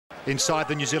Inside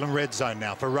the New Zealand red zone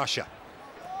now for Russia.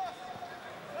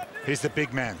 Here's the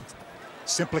big man,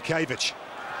 Simplakevich.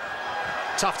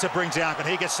 Tough to bring down, but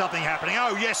he gets something happening.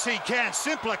 Oh, yes, he can.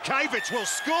 Simplakevich will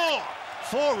score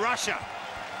for Russia.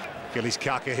 Gillies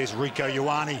Kaka, here's Rico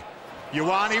Ioane.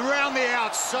 Ioane round the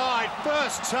outside.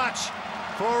 First touch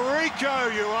for Rico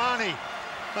Ioane.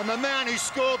 And the man who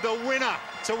scored the winner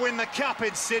to win the Cup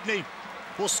in Sydney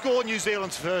will score New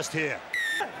Zealand's first here.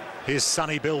 Here's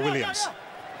Sonny Bill Williams.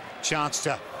 Chance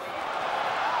to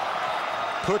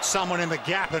put someone in the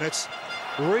gap, and it's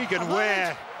Regan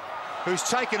Ware who's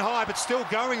taken high but still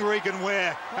going. Regan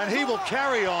Ware, and he will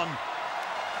carry on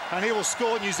and he will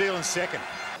score New Zealand's second.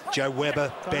 Joe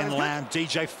Webber, Ben Lamb,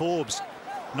 DJ Forbes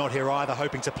not here either,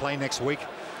 hoping to play next week.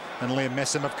 And Liam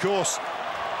Messam, of course,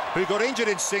 who got injured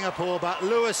in Singapore, but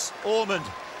Lewis Ormond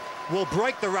will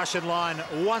break the Russian line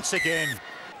once again.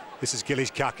 This is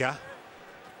Gillies Kaka,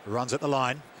 runs at the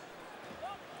line.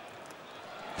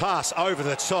 Pass over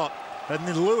the top, and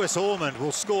then Lewis Ormond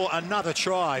will score another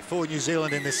try for New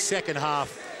Zealand in the second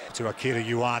half. To Akira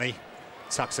Ioane,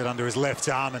 tucks it under his left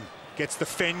arm and gets the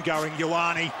fend going.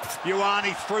 Ioane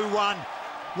through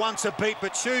one to beat,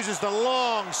 but chooses the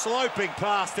long sloping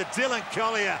pass to Dylan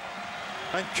Collier,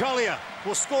 and Collier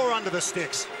will score under the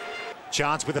sticks.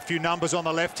 Chance with a few numbers on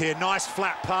the left here. Nice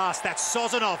flat pass. That's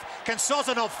Sozonov. Can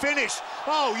Sozonov finish?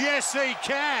 Oh, yes, he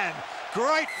can.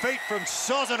 Great feat from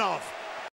Sozonov.